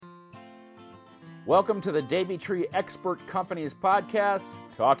Welcome to the Davey Tree Expert Company's podcast,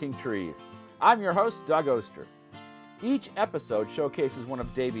 Talking Trees. I'm your host, Doug Oster. Each episode showcases one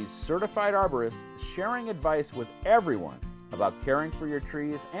of Davey's certified arborists sharing advice with everyone about caring for your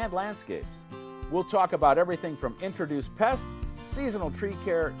trees and landscapes. We'll talk about everything from introduced pests, seasonal tree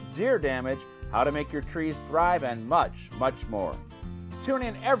care, deer damage, how to make your trees thrive, and much, much more. Tune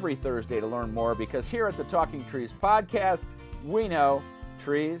in every Thursday to learn more, because here at the Talking Trees podcast, we know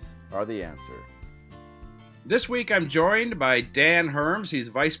trees are the answer. This week I'm joined by Dan Herms. He's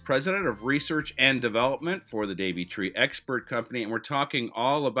Vice President of Research and Development for the Davey Tree Expert Company, and we're talking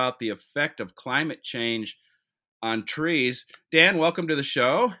all about the effect of climate change on trees. Dan, welcome to the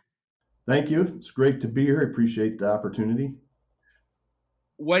show. Thank you. It's great to be here. I appreciate the opportunity.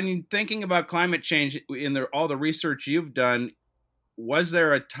 When thinking about climate change in all the research you've done, was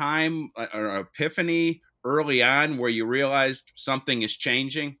there a time, an epiphany early on where you realized something is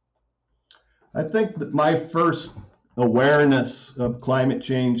changing? I think that my first awareness of climate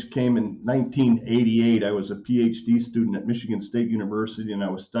change came in 1988. I was a PhD student at Michigan State University, and I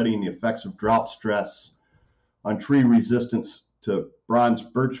was studying the effects of drought stress on tree resistance to bronze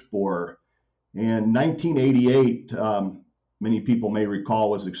birch borer. And 1988, many people may recall,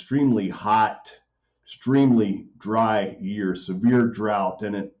 was extremely hot, extremely dry year, severe drought,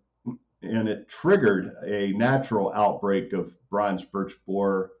 and it triggered a natural outbreak of bronze birch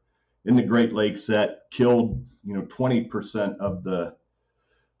borer in the Great Lakes that killed 20% of the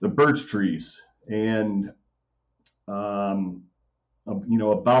birch trees. And about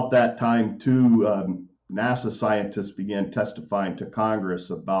that time too, NASA scientists began testifying to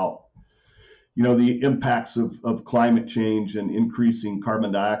Congress about the impacts of climate change and increasing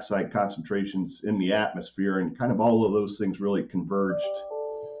carbon dioxide concentrations in the atmosphere, and kind of all of those things really converged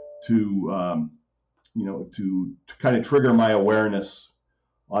to kind of trigger my awareness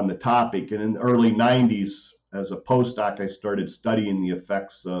on the topic. And in the early 90s, as a postdoc, I started studying the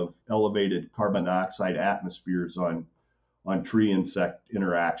effects of elevated carbon dioxide atmospheres on tree insect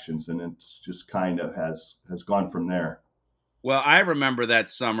interactions, and it's just kind of has gone from there. Well, I remember that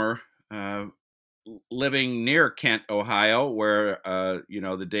summer living near Kent, Ohio, where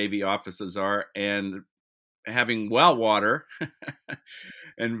the Davey offices are, and having well water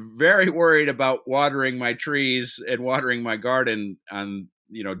and very worried about watering my trees and watering my garden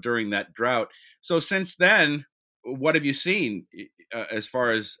during that drought. So since then, what have you seen as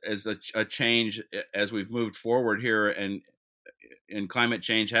far as a change as we've moved forward here, and climate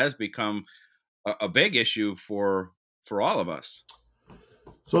change has become a big issue for all of us?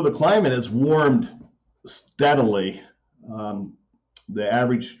 So the climate has warmed steadily. The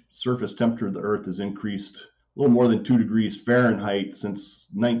average surface temperature of the Earth has increased a little more than 2 degrees Fahrenheit since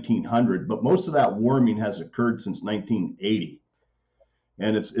 1900, but most of that warming has occurred since 1980.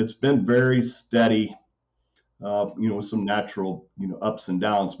 And it's been very steady, with some natural, ups and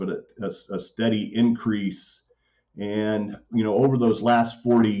downs, but a steady increase. And, over those last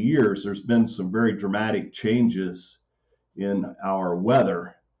 40 years, there's been some very dramatic changes in our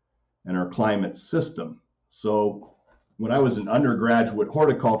weather and our climate system. So when I was an undergraduate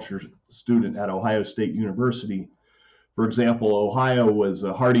horticulture student at Ohio State University, for example, Ohio was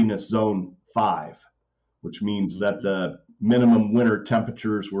a hardiness zone 5, which means that the minimum winter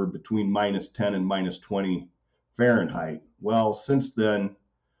temperatures were between -10 and -20 Fahrenheit. Well, since then,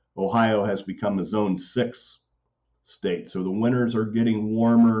 Ohio has become a zone 6 state. So the winters are getting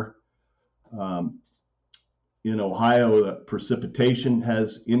warmer. In Ohio, the precipitation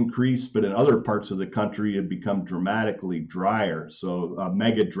has increased, but in other parts of the country, it become dramatically drier. So a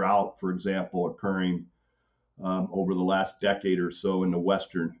mega drought, for example, occurring over the last decade or so in the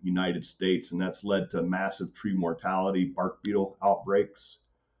western United States, and that's led to massive tree mortality, bark beetle outbreaks.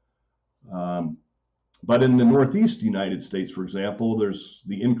 But in the northeast United States, for example, there's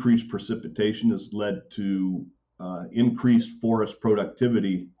the increased precipitation has led to increased forest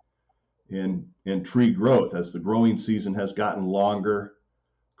productivity and tree growth. As the growing season has gotten longer,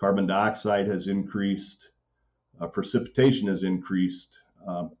 carbon dioxide has increased, precipitation has increased.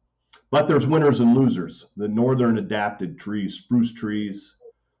 But there's winners and losers. The northern adapted trees, spruce trees,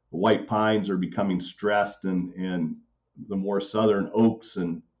 the white pines are becoming stressed, and the more southern oaks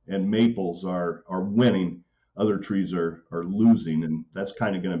and maples are winning. Other trees are losing, and that's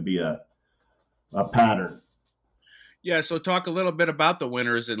kind of going to be a pattern. Yeah, so talk a little bit about the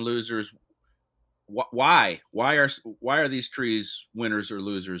winners and losers. Why are these trees winners or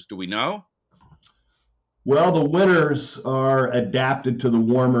losers? Do we know? Well, the winners are adapted to the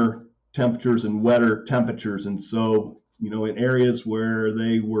warmer temperatures and wetter temperatures, and so in areas where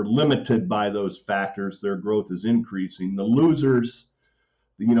they were limited by those factors, their growth is increasing. The losers,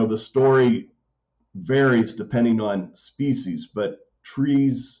 the story varies depending on species, but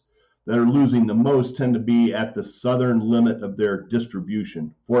trees that are losing the most tend to be at the southern limit of their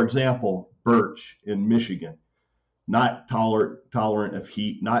distribution. For example, birch in Michigan, not tolerant of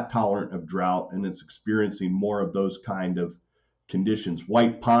heat, not tolerant of drought, and it's experiencing more of those kind of conditions.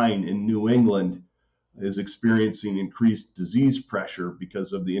 White pine in New England is experiencing increased disease pressure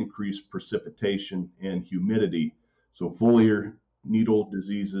because of the increased precipitation and humidity. So foliar needle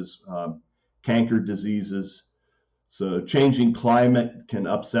diseases, canker diseases. So changing climate can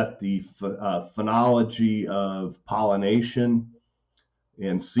upset the phenology of pollination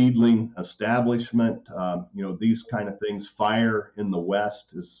and seedling establishment. These kind of things. Fire in the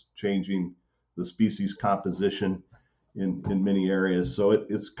West is changing the species composition in many areas. So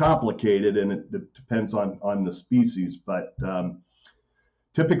it's complicated, and it depends on the species. But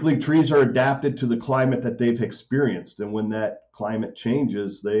typically, trees are adapted to the climate that they've experienced, and when that climate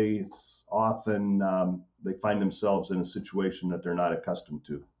changes, they often they find themselves in a situation that they're not accustomed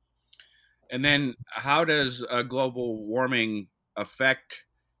to. And then, how does global warming affect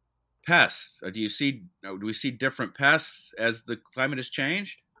pests? Do we see different pests as the climate has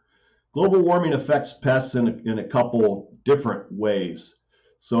changed? Global warming affects pests in a couple different ways.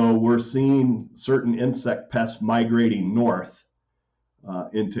 So we're seeing certain insect pests migrating north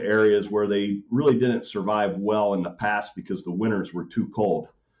into areas where they really didn't survive well in the past because the winters were too cold.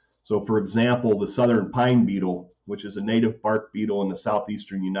 So, for example, the southern pine beetle, which is a native bark beetle in the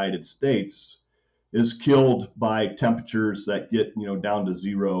southeastern United States, is killed by temperatures that get down to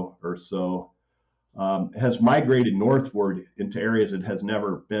zero or so. Has migrated northward into areas it has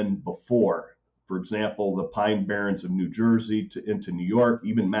never been before. For example, the pine barrens of New Jersey into New York,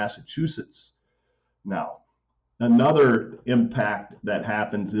 even Massachusetts. Now, another impact that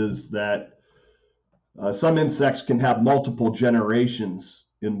happens is that some insects can have multiple generations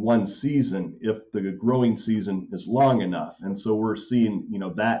in one season if the growing season is long enough. And so we're seeing,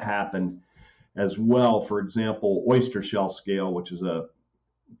 that happen as well. For example, oyster shell scale, which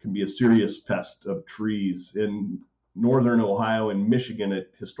can be a serious pest of trees. In northern Ohio and Michigan,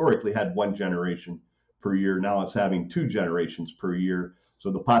 it historically had one generation per year. Now it's having 2 generations per year.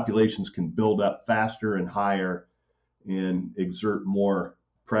 So the populations can build up faster and higher and exert more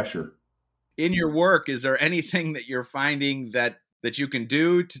pressure. In your work, is there anything that you're finding that you can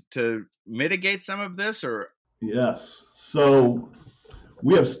do to mitigate some of this? Or yes, so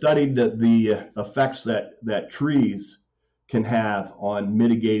we have studied the effects that trees can have on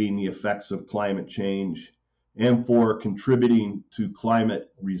mitigating the effects of climate change and for contributing to climate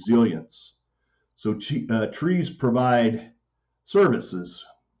resilience. So trees provide services,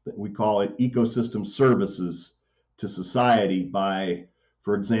 we call it ecosystem services, to society by,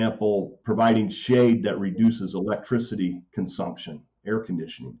 for example, providing shade that reduces electricity consumption, air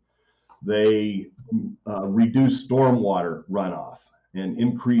conditioning. They reduce stormwater runoff, and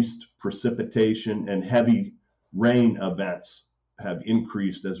increased precipitation and heavy rain events have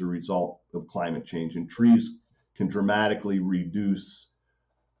increased as a result of climate change. And trees can dramatically reduce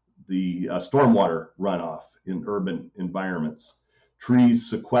the stormwater runoff in urban environments. Trees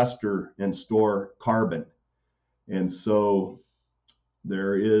sequester and store carbon. And so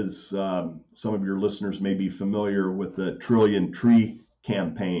there is, some of your listeners may be familiar with the Trillion Tree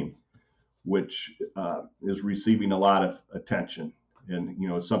campaign, which is receiving a lot of attention. And,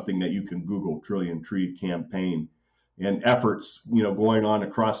 something that you can Google, Trillion Tree campaign, and efforts, going on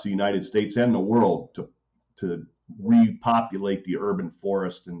across the United States and the world to repopulate the urban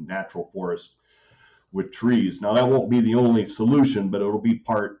forest and natural forest with trees. Now, that won't be the only solution, but it'll be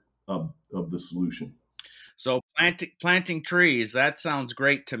part of the solution. So planting trees, that sounds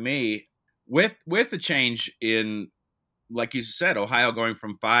great to me. With the change in, like you said, Ohio going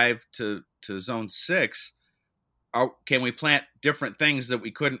from 5 to zone 6, can we plant different things that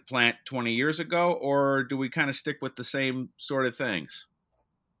we couldn't plant 20 years ago, or do we kind of stick with the same sort of things?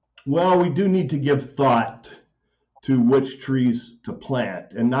 Well, we do need to give thought to which trees to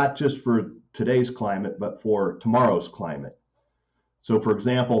plant, and not just for today's climate, but for tomorrow's climate. So, for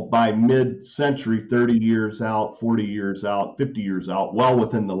example, by mid-century, 30 years out, 40 years out, 50 years out, well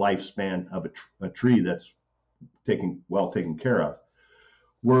within the lifespan of a tree that's well taken care of,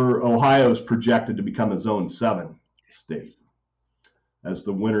 where Ohio is projected to become a Zone 7 state as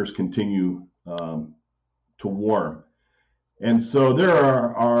the winters continue to warm. And so there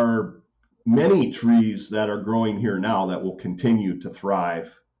are many trees that are growing here now that will continue to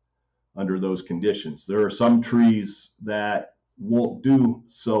thrive under those conditions. There are some trees that won't do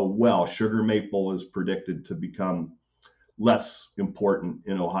so well. Sugar maple is predicted to become less important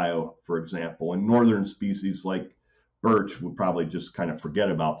in Ohio, for example. And northern species like birch would probably just kind of forget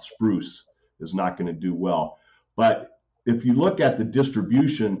about. Spruce is not going to do well. But if you look at the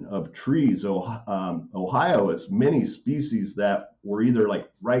distribution of trees, Ohio has many species that were either like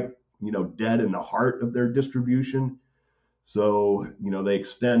right, dead in the heart of their distribution. So, they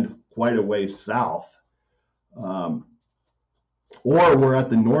extend quite a way south. Or we're at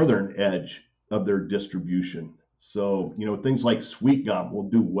the northern edge of their distribution. So, things like sweet gum will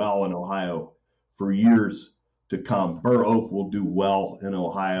do well in Ohio for years to come. Bur oak will do well in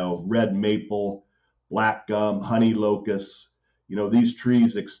Ohio. Red maple, black gum, honey locust. These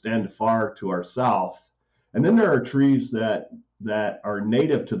trees extend far to our south. And then there are trees that are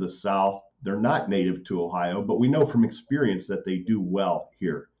native to the south. They're not native to Ohio, but we know from experience that they do well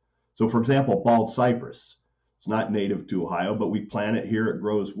here. So, for example, bald cypress. It's not native to Ohio, but we plant it here. It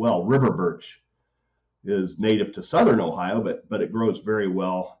grows well. River birch is native to southern Ohio, but it grows very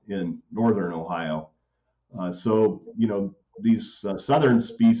well in northern Ohio. So, these southern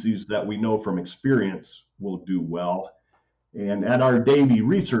species that we know from experience will do well. And at our Davie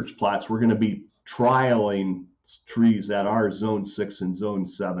research plots, we're going to be trialing trees that are Zone 6 and Zone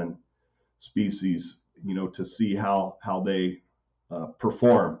 7 species, to see how they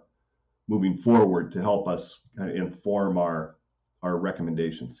perform moving forward to help us inform our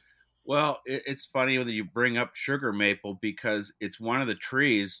recommendations. Well, it's funny that you bring up sugar maple, because it's one of the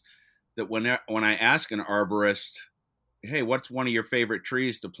trees that when I ask an arborist, hey, what's one of your favorite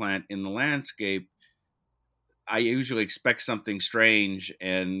trees to plant in the landscape, I usually expect something strange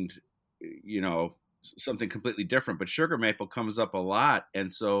and, something completely different. But sugar maple comes up a lot.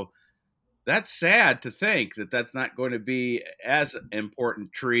 And so that's sad to think that that's not going to be as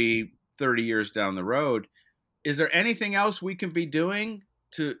important tree 30 years down the road. Is there anything else we can be doing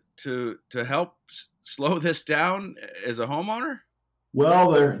to help slow this down as a homeowner?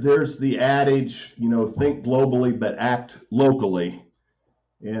 Well, there's the adage, think globally but act locally.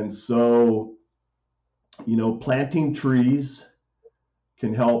 And so, planting trees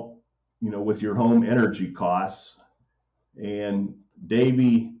can help, with your home energy costs. And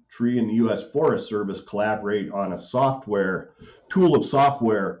Davie Tree and the U.S. Forest Service collaborate on a tool of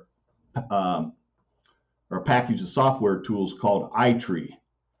software, or package of software tools called iTree.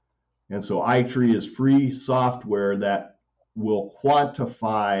 And so iTree is free software that will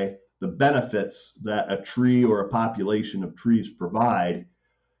quantify the benefits that a tree or a population of trees provide,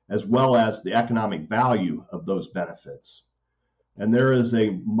 as well as the economic value of those benefits. And there is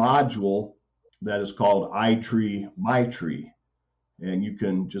a module that is called iTree MyTree. And you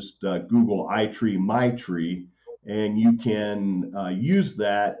can just Google iTree MyTree, and you can use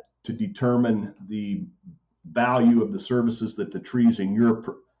that to determine the value of the services that the trees in your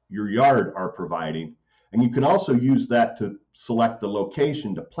yard are providing. And you can also use that to select the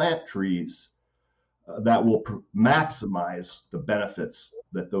location to plant trees that will maximize the benefits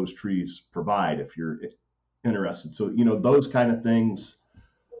that those trees provide if you're interested. So, those kind of things.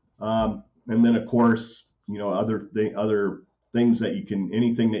 And then, of course, other things that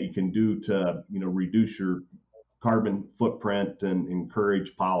anything that you can do to, reduce your carbon footprint and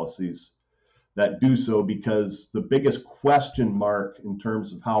encourage policies that do so, because the biggest question mark in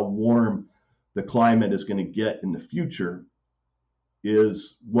terms of how warm the climate is going to get in the future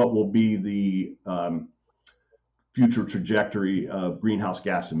is what will be the future trajectory of greenhouse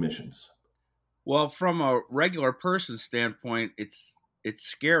gas emissions. Well, from a regular person's standpoint, it's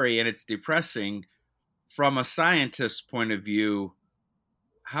scary and it's depressing. From a scientist's point of view,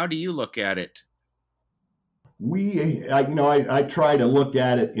 how do you look at it? I try to look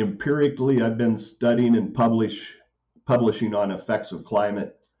at it empirically. I've been studying and publishing on effects of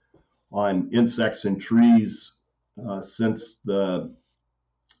climate on insects and trees since the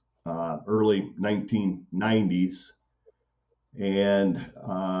early 1990s. And,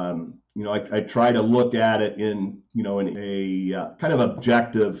 I try to look at it in a kind of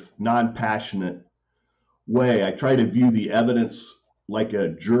objective, non-passionate way. I try to view the evidence like a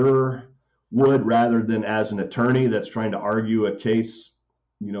juror would, rather than as an attorney that's trying to argue a case,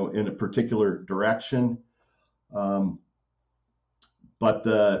 in a particular direction. But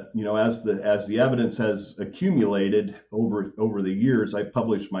as the evidence has accumulated over the years, I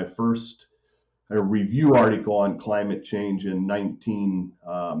published my first review article on climate change in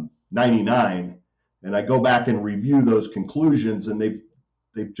 1999, and I go back and review those conclusions, and they've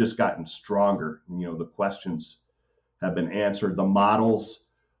just gotten stronger. The questions have been answered. The models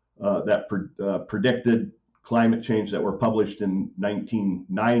that predicted climate change that were published in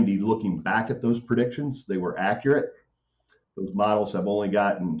 1990, looking back at those predictions, they were accurate. Those models have only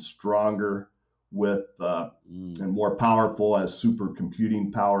gotten stronger and more powerful as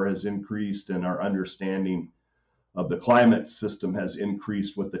supercomputing power has increased and our understanding of the climate system has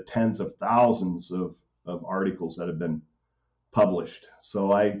increased with the tens of thousands of articles that have been published.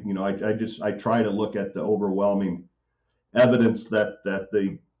 So I try to look at the overwhelming evidence that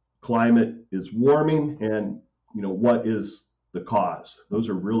the climate is warming, and what is the cause. Those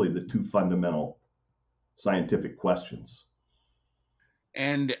are really the two fundamental scientific questions.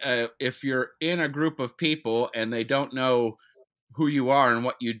 And if you're in a group of people and they don't know who you are and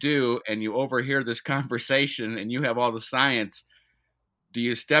what you do, and you overhear this conversation and you have all the science, do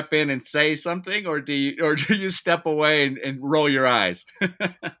you step in and say something, or do you step away and roll your eyes?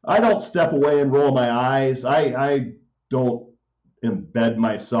 I don't step away and roll my eyes. I don't embed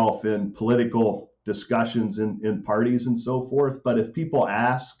myself in political discussions in parties and so forth. But if people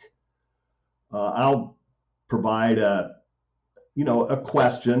ask, I'll provide a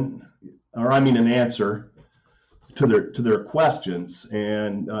question, or an answer to their questions.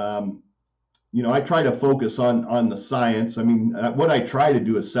 And I try to focus on the science. What I try to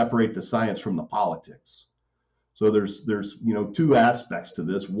do is separate the science from the politics. So there's two aspects to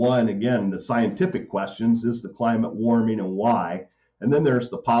this. One, again, the scientific questions: is the climate warming and why? And then there's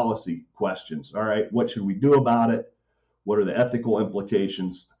the policy questions. All right, what should we do about it? What are the ethical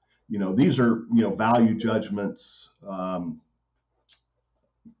implications? These are value judgments,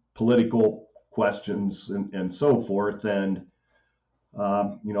 political questions, and so forth. And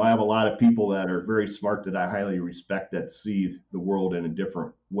I have a lot of people that are very smart that I highly respect that see the world in a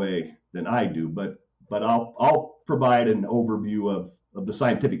different way than I do. But I'll provide an overview of the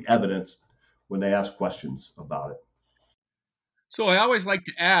scientific evidence when they ask questions about it. So I always like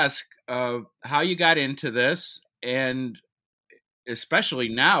to ask how you got into this, and especially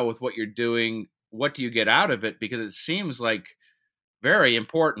now with what you're doing, what do you get out of it? Because it seems like very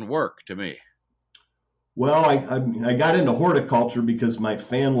important work to me. Well, I got into horticulture because my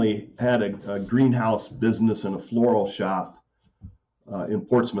family had a greenhouse business and a floral shop in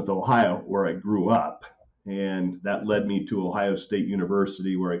Portsmouth, Ohio, where I grew up. And that led me to Ohio State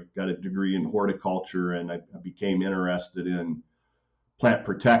University, where I got a degree in horticulture, and I became interested in plant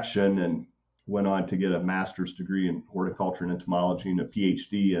protection and went on to get a master's degree in horticulture and entomology and a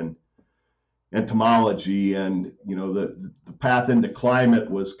PhD in entomology. And, the path into climate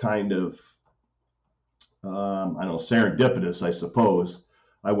was kind of, serendipitous, I suppose.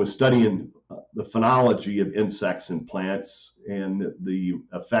 I was studying the phenology of insects and plants and the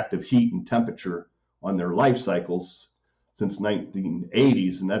effect of heat and temperature on their life cycles since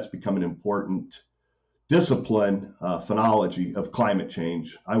 1980s, and that's become an important discipline, phenology of climate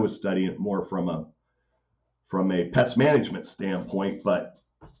change. I was studying it more from a pest management standpoint, but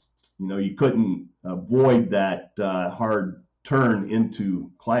you couldn't avoid that hard turn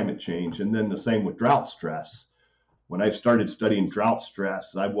into climate change. And then the same with drought stress. When I started studying drought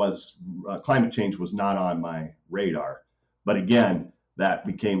stress, climate change was not on my radar. But again, that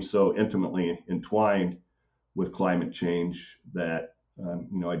became so intimately entwined with climate change that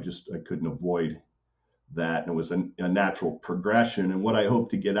I couldn't avoid that. And it was a natural progression. And what I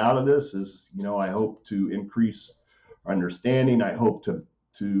hope to get out of this is, I hope to increase our understanding. I hope to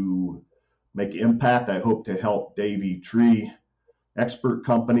make impact. I hope to help Davey Tree Expert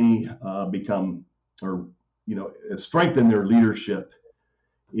Company strengthen their leadership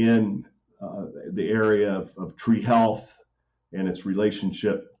in the area of tree health and its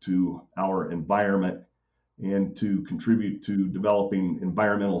relationship to our environment, and to contribute to developing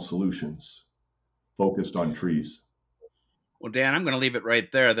environmental solutions focused on trees. Well, Dan, I'm going to leave it right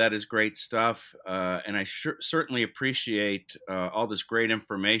there. That is great stuff. And I certainly appreciate all this great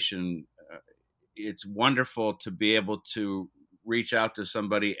information. It's wonderful to be able to reach out to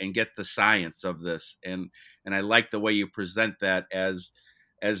somebody and get the science of this. And I like the way you present that as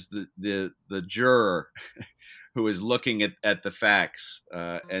the juror who is looking at the facts.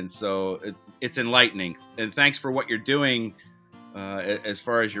 And so it's enlightening. And thanks for what you're doing as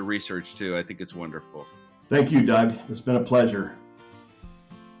far as your research too. I think it's wonderful. Thank you, Doug. It's been a pleasure.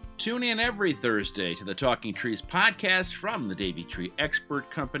 Tune in every Thursday to the Talking Trees podcast from the Davey Tree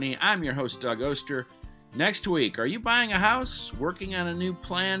Expert Company. I'm your host, Doug Oster. Next week, are you buying a house, working on a new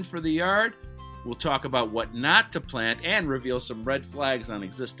plan for the yard? We'll talk about what not to plant and reveal some red flags on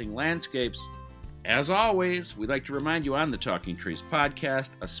existing landscapes. As always, we'd like to remind you on the Talking Trees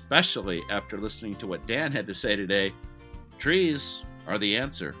podcast, especially after listening to what Dan had to say today, trees are the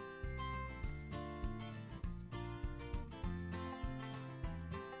answer.